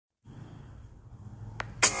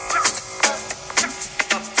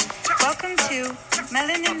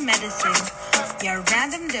Melanin Medicine, your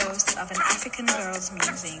random dose of an African girl's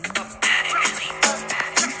musing.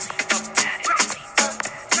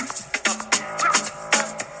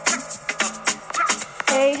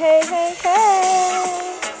 Hey.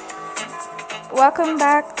 Welcome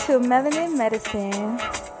back to Melanin Medicine.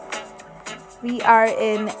 We are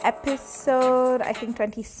in episode, I think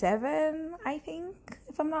 27,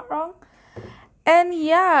 if I'm not wrong. And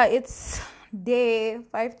yeah, it's day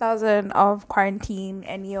 5,000 of quarantine,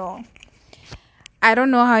 and I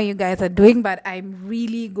don't know how you guys are doing, but I'm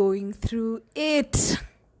really going through it.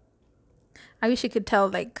 I wish you could tell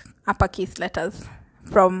like uppercase letters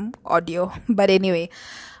from audio, but anyway,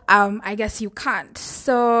 I guess you can't.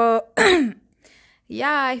 So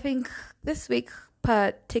yeah, I think this week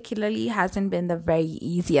particularly hasn't been the very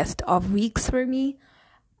easiest of weeks for me.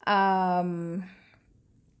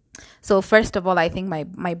 So first of all, I think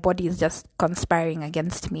my body is just conspiring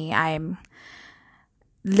against me. I'm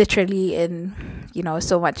literally in,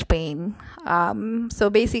 so much pain. So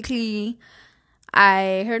basically,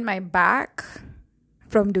 I hurt my back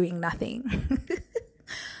from doing nothing.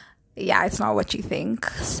 Yeah, it's not what you think.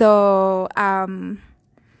 So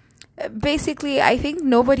basically, I think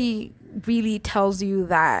nobody really tells you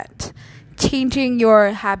that changing your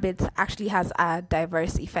habits actually has a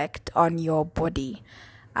diverse effect on your body.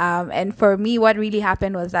 And for me, what really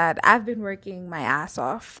happened was that I've been working my ass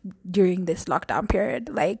off during this lockdown period.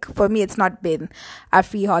 Like, for me, it's not been a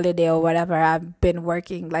free holiday or whatever. I've been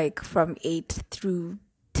working like from 8 through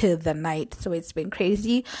to the night. So it's been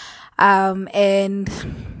crazy. And,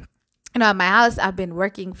 at my house, I've been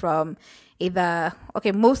working from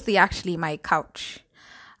mostly actually my couch.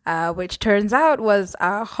 Which turns out was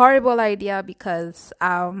a horrible idea because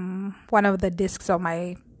one of the discs on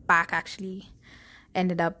my back actually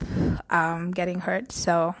ended up getting hurt.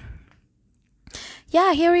 So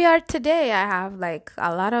yeah, here we are today. I have like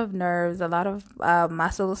a lot of nerves, a lot of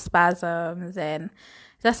muscle spasms, and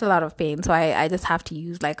just a lot of pain. So I just have to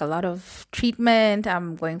use like a lot of treatment.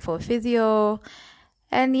 I'm going for physio.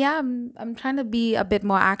 And yeah, I'm trying to be a bit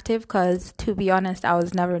more active because, to be honest, I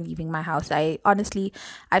was never leaving my house. I honestly,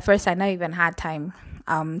 at first, I never even had time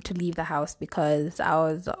to leave the house because I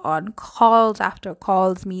was on calls after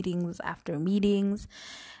calls, meetings after meetings.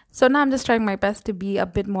 So now I'm just trying my best to be a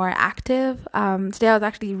bit more active. Today I was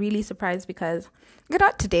actually really surprised because,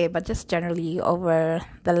 not today, but just generally over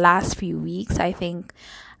the last few weeks, I think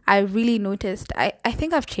I really noticed, I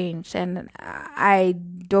think I've changed, and I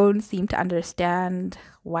don't seem to understand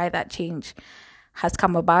why that change has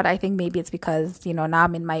come about. I think maybe it's because, now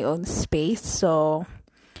I'm in my own space, so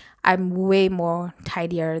I'm way more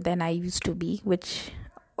tidier than I used to be, which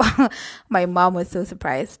my mom was so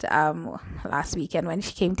surprised last weekend when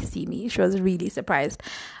she came to see me. She was really surprised.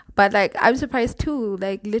 But like, I'm surprised too,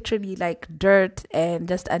 like literally like dirt and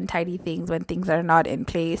just untidy things when things are not in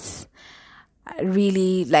place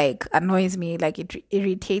really like annoys me. Like, it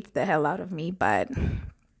irritates the hell out of me. But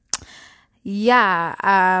yeah,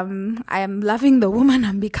 I am loving the woman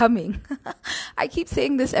I'm becoming. I keep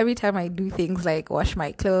saying this every time I do things like wash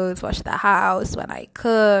my clothes, wash the house, when I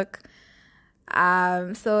cook.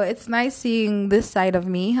 So it's nice seeing this side of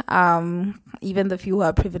me. Even the few who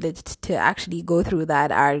are privileged to actually go through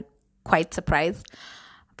that are quite surprised.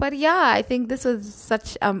 But yeah, I think this was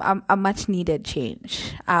such a much needed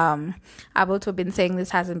change. I've also been saying this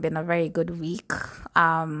hasn't been a very good week.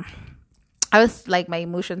 I was like, my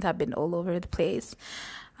emotions have been all over the place.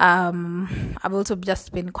 I've also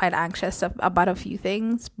just been quite anxious about a few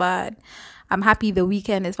things, but I'm happy the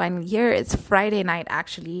weekend is finally here. It's Friday night,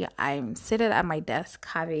 actually. I'm sitting at my desk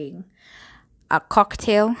having a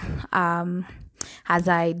cocktail as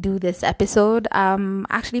I do this episode.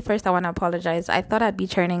 Actually, first I want to apologize. I thought I'd be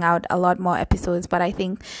churning out a lot more episodes, but I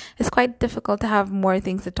think it's quite difficult to have more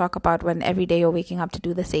things to talk about when every day you're waking up to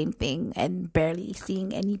do the same thing and barely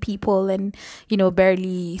seeing any people and,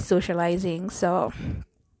 barely socializing. So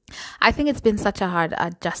I think it's been such a hard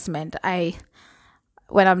adjustment.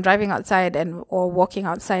 When I'm driving outside or walking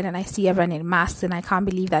outside and I see everyone in masks, and I can't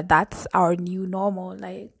believe that that's our new normal.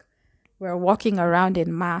 Like, we're walking around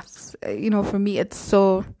in masks. For me, it's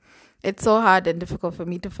so hard and difficult for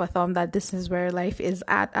me to fathom that this is where life is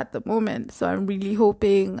at the moment. So I'm really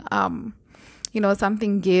hoping,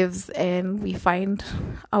 something gives and we find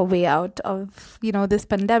a way out of, this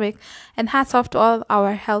pandemic. And hats off to all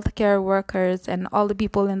our healthcare workers and all the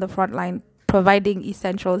people in the front line providing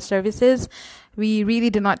essential services. We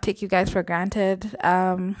really do not take you guys for granted.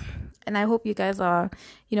 And I hope you guys are,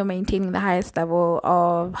 maintaining the highest level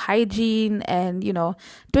of hygiene and,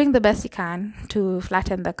 doing the best you can to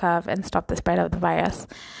flatten the curve and stop the spread of the virus.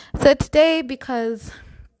 So today, because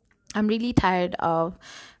I'm really tired of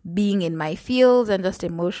being in my feels and just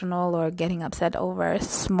emotional or getting upset over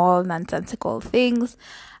small nonsensical things.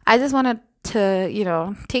 I just wanted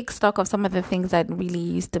to, take stock of some of the things that really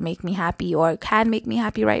used to make me happy or can make me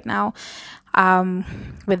happy right now,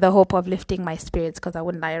 with the hope of lifting my spirits, because I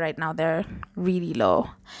wouldn't lie, right now they're really low.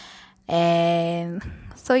 And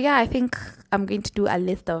so, yeah, I think I'm going to do a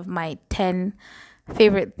list of my 10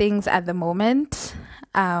 favorite things at the moment.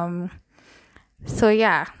 So,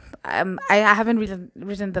 yeah, I haven't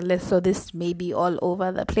written the list, so this may be all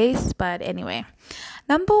over the place. But anyway,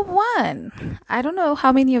 number one, I don't know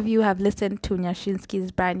how many of you have listened to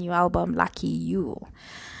Nyashinsky's brand new album, Lucky You.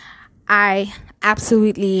 I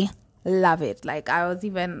absolutely love it. Like, I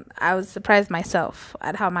was surprised myself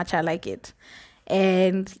at how much I like it.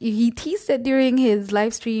 And he teased it during his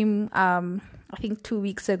live stream, I think 2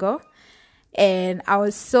 weeks ago. And I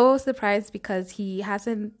was so surprised because he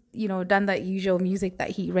hasn't, done that usual music that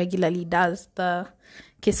he regularly does, the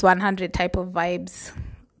Kiss 100 type of vibes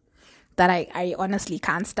that I honestly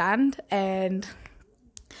can't stand. And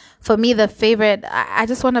for me, the favorite, I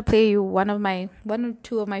just want to play you one or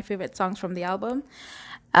two of my favorite songs from the album.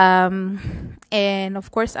 And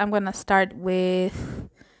of course, I'm going to start with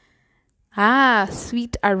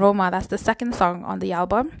Sweet Aroma. That's the second song on the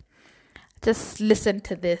album. Just listen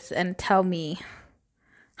to this and tell me,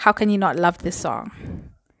 how can you not love this song?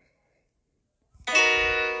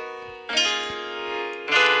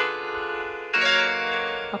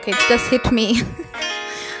 Okay, it's just hit me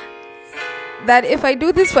that if I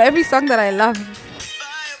do this for every song that I love,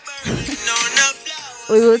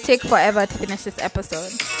 we will take forever to finish this episode.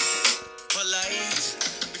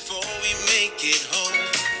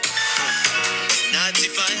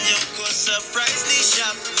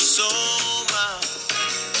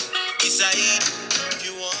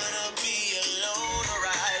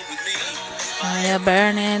 Fire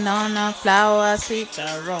burning on a flower, sweet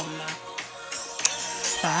aroma.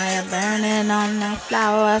 Fire burning on a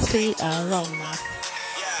flower, sweet aroma.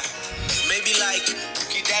 Maybe like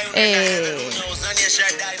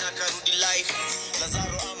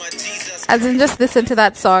as in, just listen to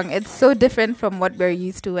that song. It's so different from what we're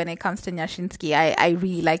used to when it comes to Nyashinsky. I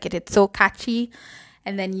really like it. It's so catchy.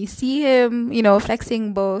 And then you see him,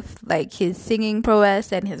 flexing both like his singing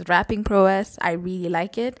prowess and his rapping prowess. I really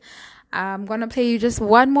like it. I'm going to play you just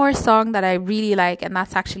one more song that I really like, and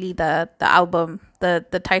that's actually the album,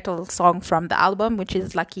 the title song from the album, which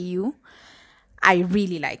is Lucky You. I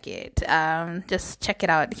really like it. Just check it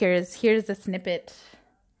out. Here's a snippet.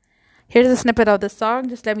 Here's a snippet of the song.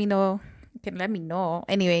 Just let me know. You can let me know.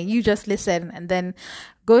 Anyway, you just listen and then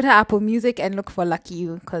go to Apple Music and look for Lucky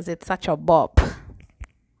You, because it's such a bop.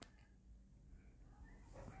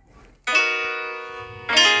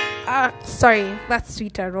 Sorry, that's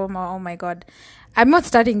Sweet Aroma. Oh my god. I'm not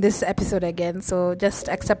starting this episode again, so just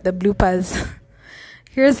accept the bloopers.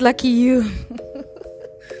 Here's Lucky You.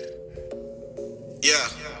 Yeah.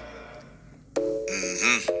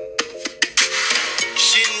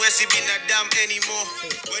 Shinwesi binadamu anymore.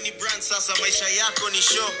 When you brand sasa maisha yako ni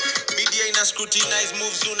show. Media ina scrutinize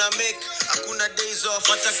moves una make. Hakuna days off,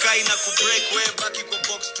 hata kai na kubreak. We baki kwa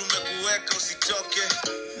box tumekuweka usitoke.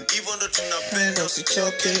 Even though tunapenda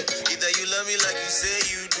usichoke. Either you love me like you say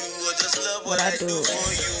you do, or just love what I do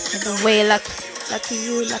for you. The way lucky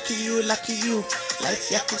you, lucky you, lucky you.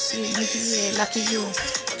 Life yako si lucky you.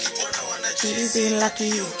 Easy, lucky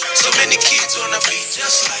you. So many kids wanna be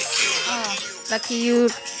just like you. Lucky you,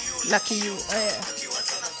 lucky you. Oh, yeah.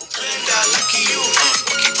 Lucky you.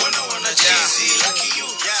 Lucky you.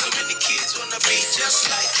 So many kids wanna be just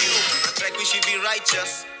like you. Like we should be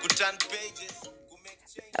righteous. Good turn pages.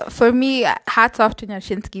 For me, hats off to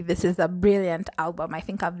Nyashinsky. This is a brilliant album. I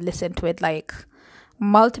think I've listened to it like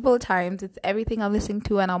multiple times. It's everything I'm listening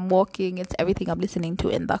to when I'm walking. It's everything I'm listening to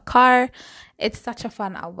in the car. It's such a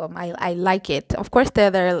fun album. I like it. Of course,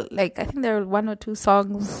 there are I think there are one or two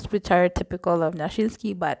songs which are typical of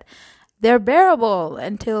Nyashinsky, but they're bearable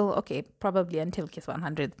probably until Kiss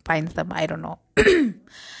 100 finds them. I don't know.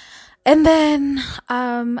 And then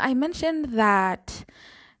I mentioned that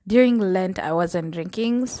during Lent I wasn't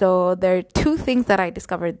drinking. So there are two things that I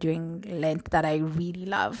discovered during Lent that I really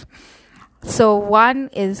love. So one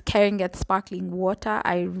is Keringet sparkling water.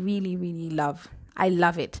 I really, really love. I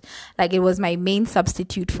love it. Like, it was my main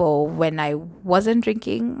substitute for when I wasn't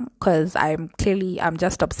drinking, because I'm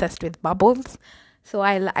just obsessed with bubbles. So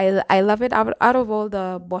I love it. Out of all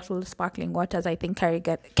the bottled sparkling waters, I think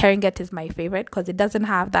Keringet is my favorite, because it doesn't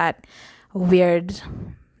have that weird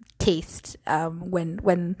taste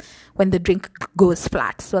when the drink goes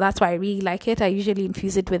flat. So that's why I really like it. I usually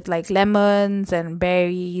infuse it with like lemons and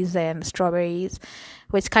berries and strawberries,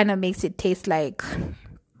 which kind of makes it taste like,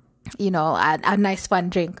 a nice fun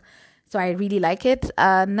drink. So I really like it.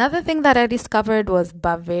 Another thing that I discovered was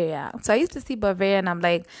Bavaria. So I used to see Bavaria and I'm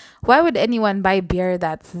like, why would anyone buy beer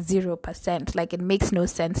that's 0%? Like, it makes no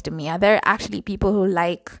sense to me. Are there actually people who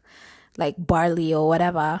like barley or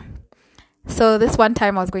whatever? So this one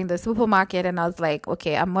time I was going to the supermarket and I was like,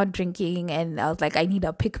 okay, I'm not drinking. And I was like, I need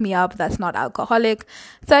a pick me up that's not alcoholic.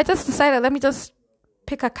 So I just decided, let me just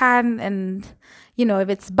pick a can, and if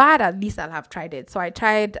it's bad, at least I'll have tried it. So I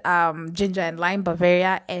tried ginger and lime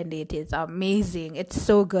Bavaria, and it is amazing. It's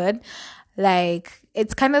so good. Like,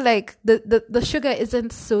 it's kind of like the sugar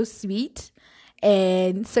isn't so sweet,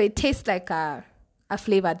 and so it tastes like a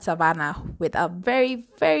flavored Savannah with a very,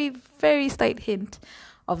 very, very slight hint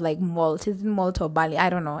of like malt. Is it malt or barley? I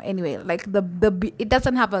don't know. Anyway, like it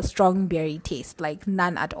doesn't have a strong berry taste, like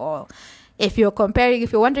none at all. If you're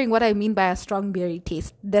wondering what I mean by a strong berry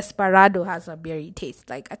taste, Desperado has a berry taste.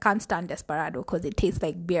 Like, I can't stand Desperado because it tastes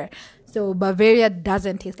like beer. So Bavaria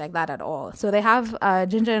doesn't taste like that at all. So they have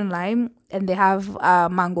ginger and lime, and they have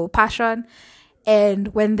mango passion. And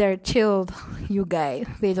when they're chilled, you guys,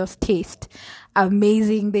 they just taste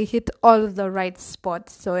amazing. They hit all of the right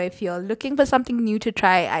spots. So if you're looking for something new to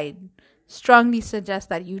try, I strongly suggest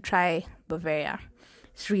that you try Bavaria.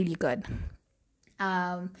 It's really good.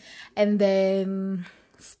 And then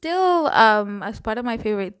still, as part of my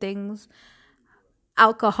favorite things,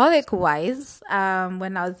 alcoholic wise,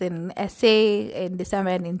 when I was in SA in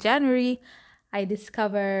December and in January, I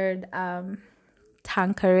discovered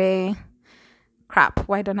Tanqueray. Crap,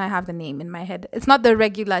 why don't I have the name in my head? It's not the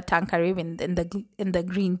regular Tanqueray in the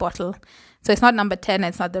green bottle. So it's not number 10,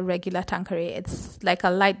 it's not the regular Tanqueray. It's like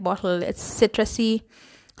a light bottle. It's citrusy.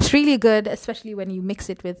 It's really good, especially when you mix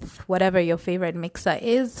it with whatever your favorite mixer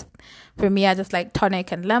is. For me, I just like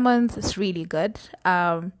tonic and lemons. It's really good.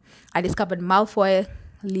 I discovered Malfoy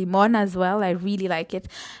Limon as well. I really like it.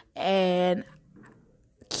 And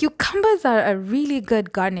cucumbers are a really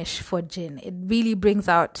good garnish for gin. It really brings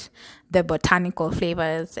out the botanical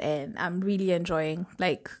flavors, and I'm really enjoying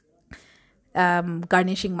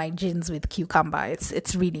garnishing my gins with cucumber.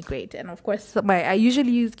 It's really great. And of course, I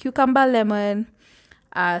usually use cucumber, lemon,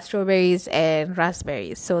 strawberries and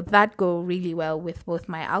raspberries, so that go really well with both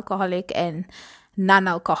my alcoholic and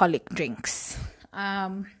non-alcoholic drinks.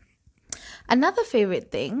 Another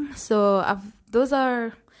favorite thing, those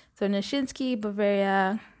are Nijinsky,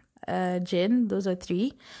 Bavaria, gin. Those are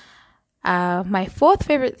 3. My 4th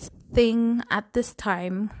favorite thing at this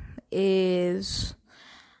time is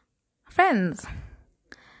Friends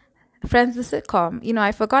the sitcom.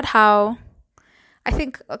 I forgot how. I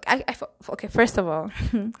think, okay, first of all,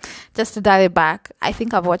 just to dial it back, I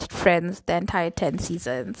think I've watched Friends the entire 10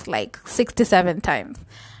 seasons, like 6 to 7 times.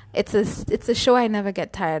 It's a show I never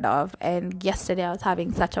get tired of. And yesterday I was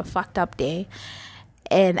having such a fucked up day,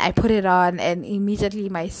 and I put it on, and immediately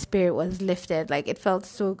my spirit was lifted. Like, it felt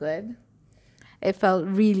so good. It felt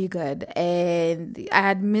really good. And I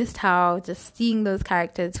had missed how just seeing those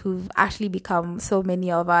characters who've actually become so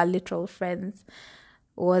many of our literal friends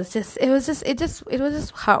it was just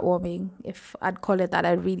heartwarming, if I'd call it that.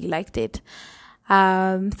 I really liked it.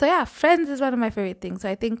 So yeah, Friends is one of my favorite things. So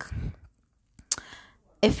I think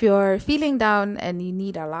if you're feeling down and you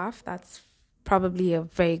need a laugh, that's probably a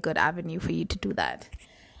very good avenue for you to do that.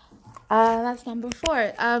 That's number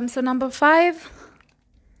 4. So number 5,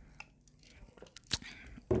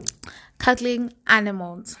 cuddling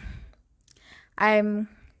animals. I'm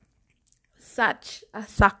such a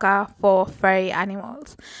sucker for furry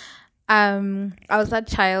animals. I was that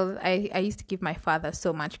child. I used to give my father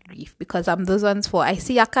so much grief because I'm those ones I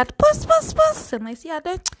see a cat, puss, puss, puss, and I see a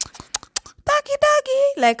dog, doggy, doggy.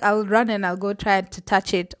 Like, I'll run and I'll go try to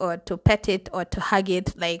touch it or to pet it or to hug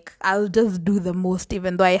it. Like, I'll just do the most,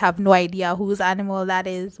 even though I have no idea whose animal that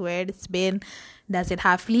is, where it's been, does it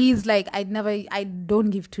have fleas. Like, I don't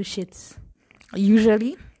give 2 shits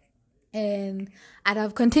usually. And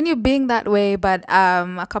I've continued being that way, but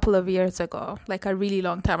a couple of years ago, like a really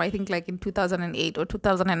long time, I think like in 2008 or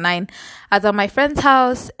 2009, I was at my friend's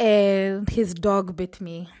house and his dog bit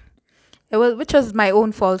me. Which was my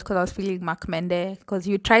own fault because I was feeling Makmende, because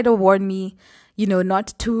you tried to warn me,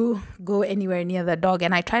 not to go anywhere near the dog,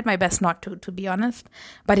 and I tried my best not to be honest,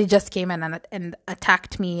 but it just came and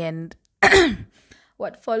attacked me. And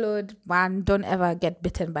what followed, man, don't ever get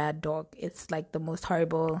bitten by a dog. It's like the most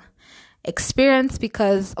horrible experience,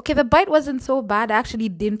 because the bite wasn't so bad. I actually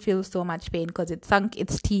didn't feel so much pain because it sunk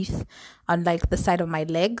its teeth on like the side of my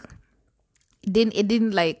leg, it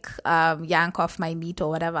didn't like yank off my meat or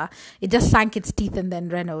whatever. It just sank its teeth and then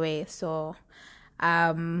ran away. So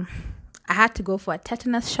I had to go for a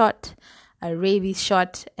tetanus shot, a rabies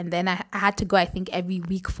shot, and then I had to go, I think, every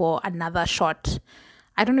week for another shot.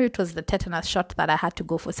 I don't know if it was the tetanus shot that I had to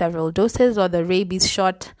go for several doses or the rabies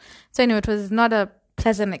shot. So anyway, it was not a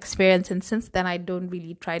pleasant experience, and since then I don't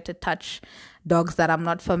really try to touch dogs that I'm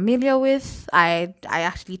not familiar with. I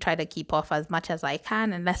actually try to keep off as much as I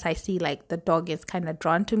can unless I see like the dog is kind of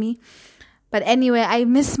drawn to me. But anyway, I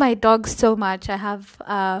miss my dogs so much. I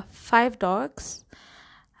have 5 dogs.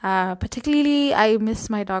 Particularly, I miss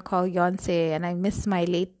my dog called Yonsei, and I miss my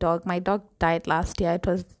late dog. My dog died last year. It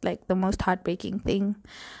was like the most heartbreaking thing.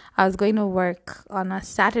 I was going to work on a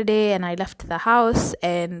Saturday and I left the house,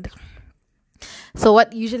 and so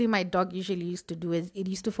what usually my dog used to do is it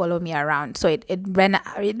used to follow me around. So it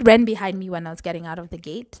ran behind me when I was getting out of the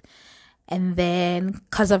gate. And then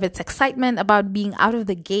because of its excitement about being out of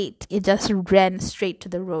the gate, it just ran straight to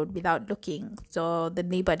the road without looking. So the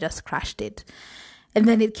neighbor just crashed it. And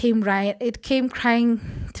then it came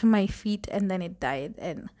crying to my feet, and then it died.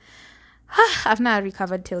 And I've not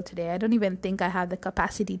recovered till today. I don't even think I have the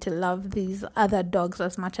capacity to love these other dogs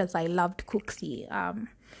as much as I loved Cooksey.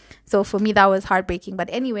 So for me, that was heartbreaking. But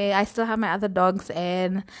anyway, I still have my other dogs,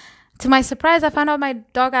 and to my surprise, I found out my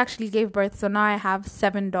dog actually gave birth. So now I have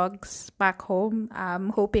 7 dogs back home. I'm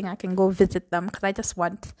hoping I can go visit them because I just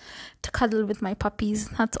want to cuddle with my puppies.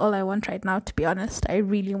 That's all I want right now, to be honest. I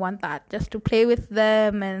really want that, just to play with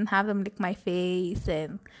them and have them lick my face.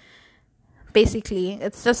 And basically,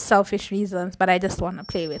 it's just selfish reasons, but I just want to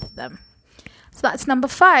play with them. So that's number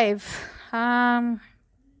 5.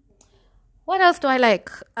 What else do I like?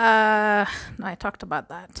 No, I talked about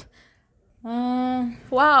that.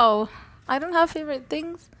 Wow, I don't have favorite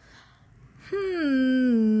things.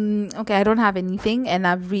 Okay, I don't have anything, and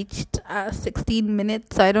I've reached 16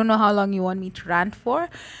 minutes, so I don't know how long you want me to rant for,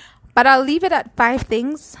 but I'll leave it at 5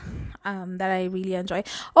 things that I really enjoy.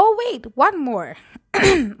 Oh wait, one more.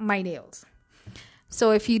 My nails. So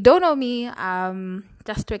if you don't know me,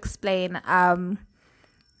 just to explain,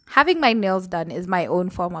 having my nails done is my own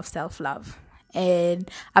form of self-love, and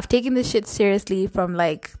I've taken this shit seriously from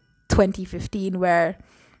like 2015, where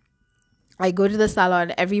I go to the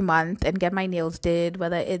salon every month and get my nails did,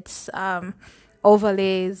 whether it's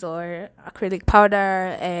overlays or acrylic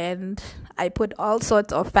powder, and I put all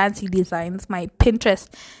sorts of fancy designs. My Pinterest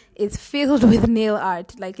is filled with nail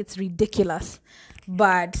art, like it's ridiculous,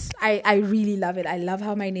 but I really love it. I love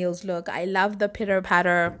how my nails look. I love the pitter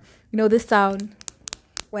patter, this sound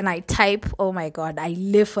when I type. Oh my god, I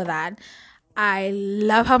live for that. I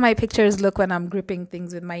love how my pictures look when I'm gripping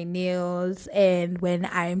things with my nails, and when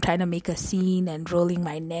I'm trying to make a scene and rolling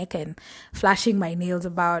my neck and flashing my nails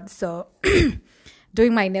about. So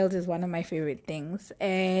doing my nails is one of my favorite things.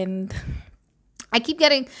 And I keep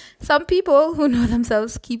getting some people who know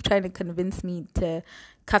themselves keep trying to convince me to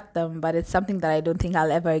cut them, but it's something that I don't think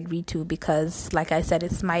I'll ever agree to because, like I said,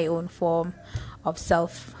 it's my own form of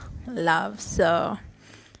self-love. So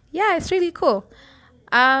yeah, it's really cool.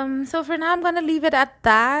 So for now, I'm going to leave it at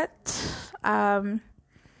that. And,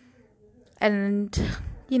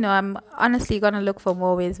 I'm honestly going to look for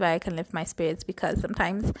more ways where I can lift my spirits, because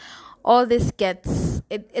sometimes all this it's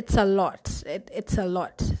a lot. It's a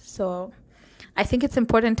lot. So I think it's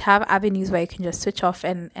important to have avenues where you can just switch off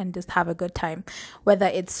and just have a good time. Whether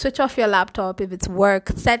it's switch off your laptop, if it's work,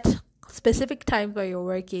 set specific times where you're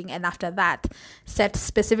working, and after that set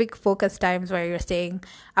specific focus times where you're saying,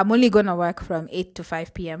 I'm only going to work from 8 to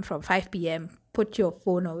 5 p.m. From 5 p.m. put your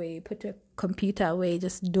phone away, put your computer away,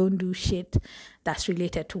 just don't do shit that's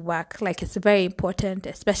related to work. Like, it's very important,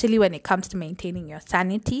 especially when it comes to maintaining your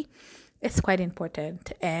sanity. It's quite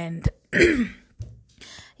important. And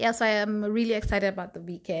yeah, so I am really excited about the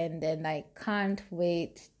weekend, and I can't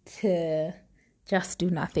wait to just do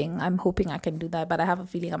nothing. I'm hoping I can do that, but I have a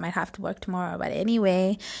feeling I might have to work tomorrow. But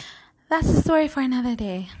anyway, that's the story for another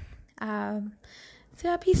day. So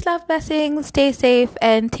yeah, peace, love, blessings, stay safe,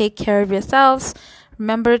 and take care of yourselves.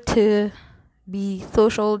 Remember to be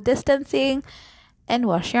social distancing and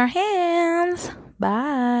wash your hands.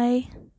 Bye.